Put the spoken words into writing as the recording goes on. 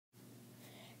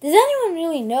Does anyone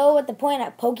really know what the point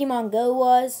of Pokemon Go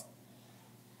was?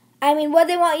 I mean, what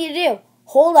they want you to do?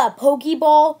 Hold a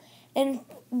Pokeball and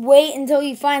wait until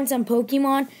you find some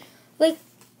Pokemon? Like,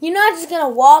 you're not just going to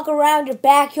walk around your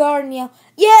backyard and yell,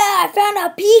 "Yeah, I found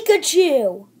a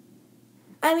Pikachu!"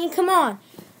 I mean, come on.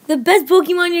 The best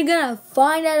Pokemon you're going to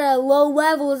find at a low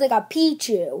level is like a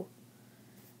Pichu.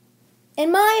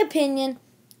 In my opinion,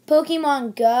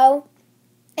 Pokemon Go,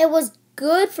 it was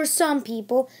good for some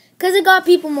people because it got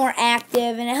people more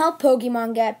active and it helped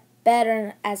Pokemon get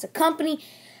better as a company.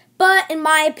 But in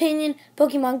my opinion,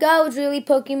 Pokemon Go is really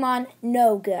Pokemon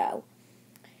No-Go.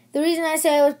 The reason I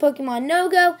say it was Pokemon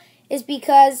No-Go is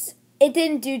because it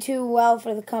didn't do too well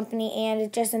for the company and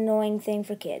it's just an annoying thing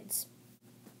for kids.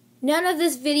 None of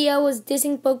this video was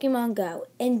dissing Pokemon Go,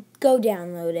 and go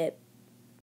download it.